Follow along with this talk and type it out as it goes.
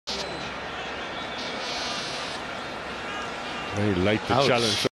Very late the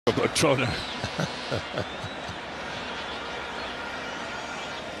challenge from Matrona.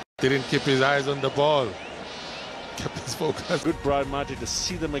 Didn't keep his eyes on the ball. Kept his focus. Good Brian Marty to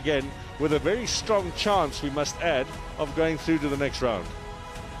see them again with a very strong chance, we must add, of going through to the next round.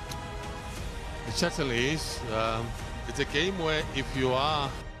 It certainly is. It's a game where if you are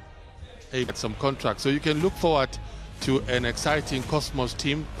able to get some contracts, so you can look forward to an exciting Cosmos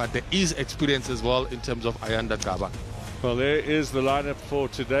team, but there is experience as well in terms of Ayanda Kaba. Well, there is the lineup for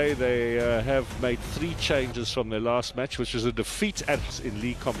today. They have made 3 changes from their last match, which was a defeat in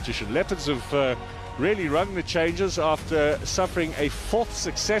league competition. Leopards have really rung the changes after suffering a 4th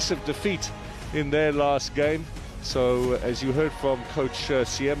successive defeat in their last game. So, as you heard from Coach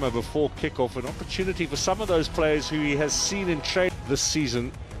Siema before kickoff, an opportunity for some of those players who he has seen in training this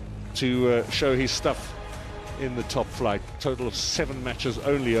season to show his stuff in the top flight. Total of 7 matches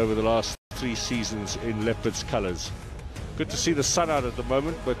only over the last 3 seasons in Leopards colours. Good to see the sun out at the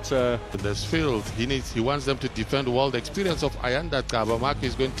moment, but in this field, he wants them to defend well. The experience of Ayanda Kaba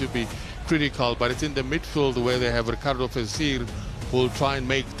is going to be critical, but it's in the midfield where they have Ricardo Fensir, who will try and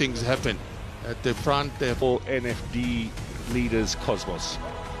make things happen. At the front, for NFD leaders Cosmos.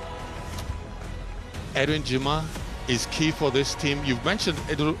 Edwin Jima is key for this team. You've mentioned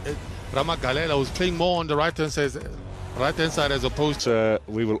Rama Galela, who's playing more on the right-hand side as opposed to...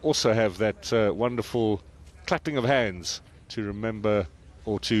 we will also have that wonderful clapping of hands to remember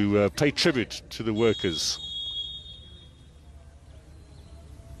or to pay tribute to the workers.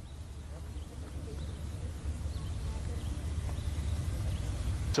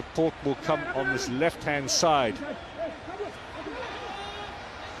 Support will come on this left-hand side.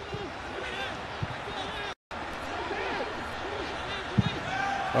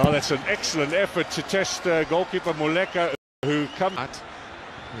 Oh, that's an excellent effort to test goalkeeper Moleka, who comes...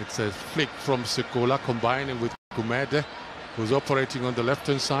 It's a flick from Sekola combining with Gumede, who's operating on the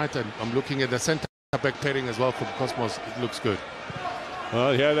left-hand side, and I'm looking at the centre-back pairing as well from Cosmos. It looks good.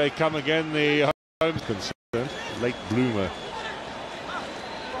 Well, here they come again, the home concern. Late bloomer.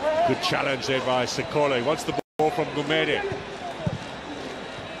 Good challenge there by Sekola. He wants the ball from Gumede.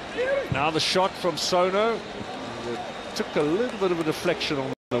 Now the shot from Sono. It took a little bit of a deflection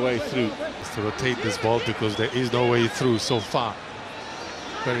on the way through. Just to rotate this ball because there is no way through so far.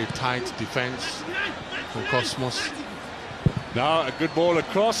 Very tight defense from Cosmos. Now a good ball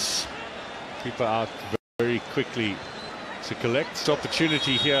across. Keeper out very quickly to collect. It's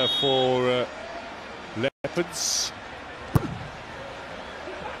opportunity here for Leopards.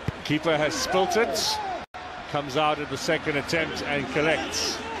 Keeper has spilt it. Comes out at the second attempt and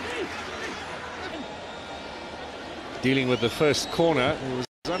collects. Dealing with the first corner. He was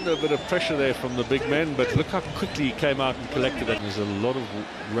under a bit of pressure there from the big men, but look how quickly he came out and collected it. There's a lot of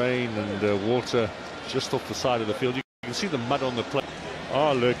rain and water just off the side of the field. You can see the mud on the plate.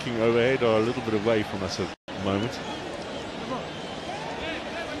 Are lurking overhead or a little bit away from us at the moment.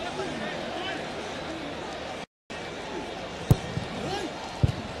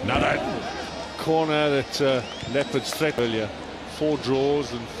 Another corner that Leopards threatened earlier. 4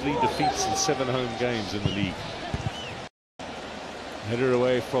 draws and 3 defeats in 7 home games in the league. Header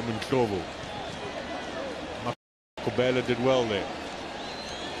away from Ndlovu. Kobela did well there.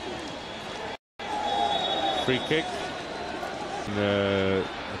 Free kick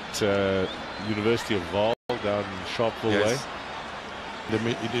at University of Vaal down Sharpeville way.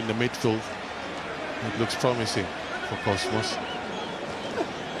 In the midfield, it looks promising for Cosmos.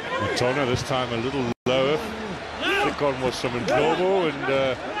 Matona this time a little lower. Flick on was from Ndlovu,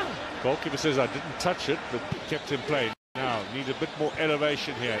 and goalkeeper says I didn't touch it, but kept him playing. Now, need a bit more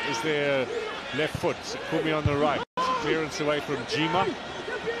elevation here. Is there left foot? Sekumi on the right. Clearance away from Jima.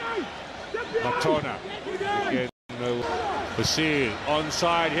 Matona. Again, no. Basir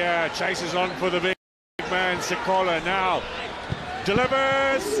onside here. Chases on for the big man. Sekola now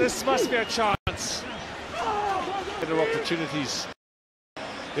delivers. This must be a chance. Better opportunities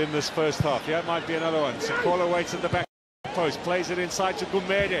in this first half. Yeah, it might be another one. Sekola waits at the back post. Plays it inside to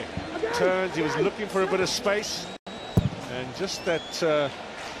Gumede. Turns. He was looking for a bit of space. And just that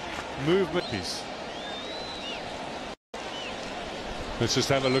movement piece. Let's just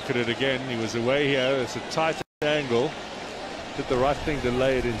have a look at it again. He was away here. It's a tight angle. Did the right thing to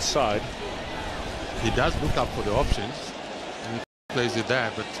lay it inside. He does look up for the options. And he plays it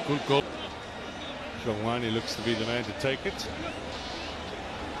there, but good goal. Jongwani looks to be the man to take it.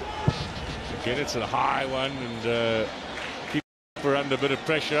 Again, it's a high one, and keeper under a bit of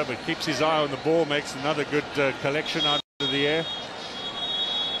pressure, but keeps his eye on the ball, makes another good collection out of the air.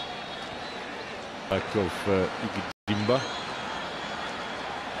 Back of Igidimba.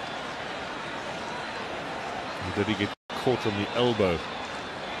 Did he get caught on the elbow.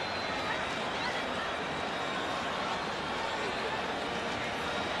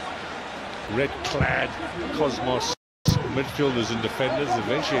 Red-clad Cosmos midfielders and defenders.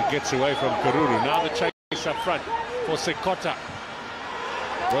 Eventually it gets away from Karuru. Now the chase up front for Sekota.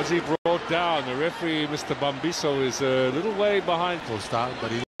 Was he brought down? The referee, Mr. Bambiso, is a little way behind. Post out,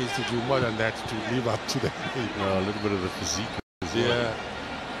 but he needs to do more than that to live up to that. A little bit of the physique as well. Yeah.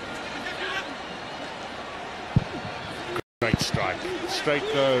 Great strike. Straight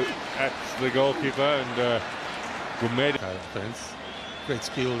though at the goalkeeper, and Gumed. Offense. Great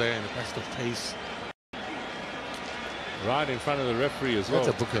skill there and a best of pace. Right in front of the referee as well.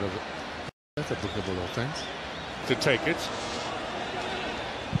 That's a bookable offense. To take it.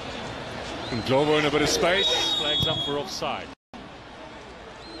 And Jomo in a bit of space, flags up for offside.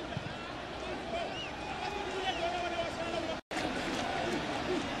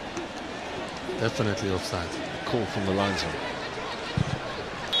 Definitely offside. Call from the linesman.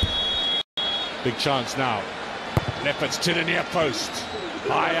 Big chance now. Leopards to the near post.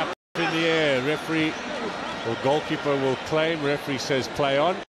 High up in the air. Referee or goalkeeper will claim. Referee says play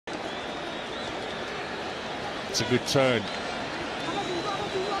on. It's a good turn.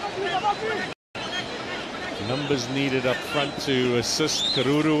 Numbers needed up front to assist.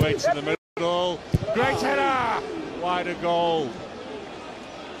 Karuru waits in the middle. Great header! Wider goal.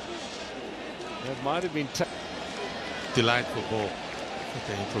 That might have been delightful ball.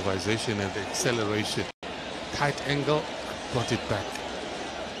 The improvisation and the acceleration. Tight angle, brought it back.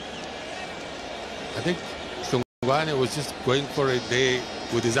 I think Songwane was just going for a day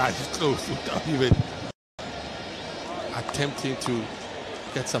with his eyes closed without even attempting to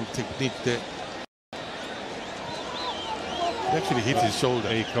get some technique there. He actually hit his shoulder.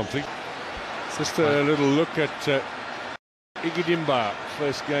 A complete. Just a little look at Igidimba,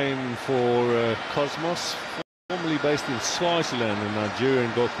 first game for Cosmos, formerly based in Swaziland, a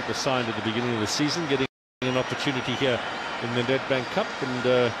Nigerian goalkeeper signed at the beginning of the season, getting an opportunity here in the Nedbank Cup,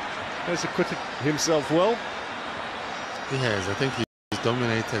 and has acquitted himself well. He has. I think he's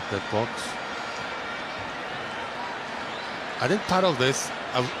dominated that box. I think part of this,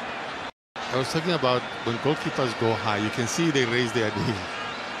 I was talking about when goalkeepers go high, you can see they raise their knee,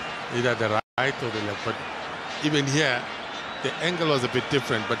 either the right or the left. But even here, the angle was a bit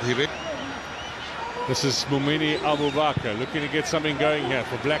different, but he raised. This is Mumini Abubakar looking to get something going here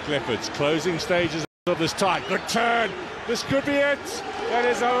for Black Leopards. Closing stages of this tie. Good turn. This could be it. That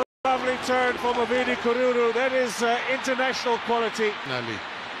is a lovely turn for Mumini Karuru. That is international quality.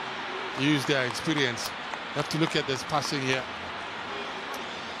 Use their experience. You have to look at this passing here.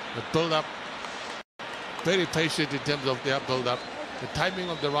 The build-up. Very patient in terms of their build-up. The timing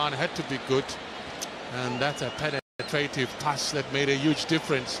of the run had to be good. And that's a penetrative pass that made a huge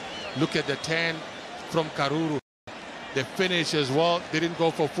difference. Look at the turn from Karuru. The finish as well. Didn't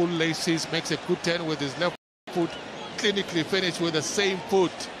go for full laces. Makes a good turn with his left foot. Clinically finished with the same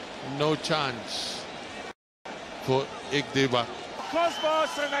foot. No chance for Igdiba.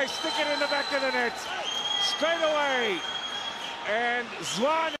 Cosmos, and they stick it in the back of the net. Straight away. And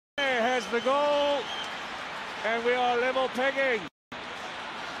Zwane has the goal. And we are level pegging.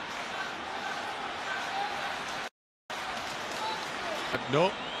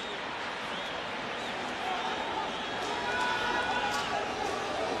 No.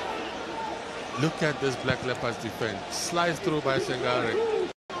 Look at this Black Leopards defense. Sliced through by Sengare.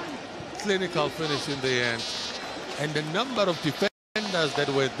 Clinical finish in the end. And the number of defenders that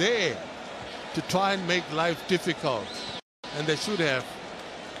were there to try and make life difficult. And they should have,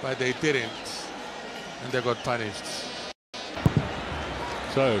 but they didn't. And they got punished.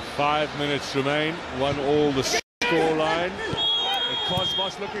 So 5 minutes remain. 1-1 the scoreline. And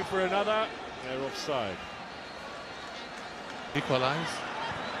Cosmos looking for another. They're offside. Equalize.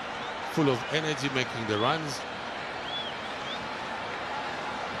 Full of energy, making the runs.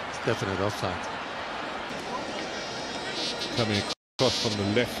 It's definite offside. Coming across from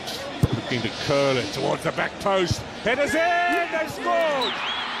the left, looking to curl it towards the back post. Headers in, they scored!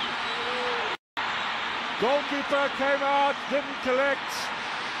 Goalkeeper came out, didn't collect,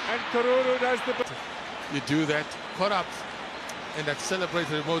 and Karuru does the... You do that, caught up in that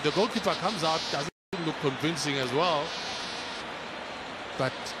celebratory mode. The goalkeeper comes out, doesn't look convincing as well.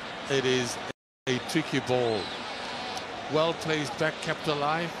 But it is a tricky ball. Well placed back, kept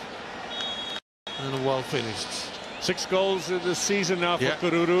alive, and well finished. 6 goals in the season now for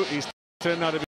Karuru. He's turned out to be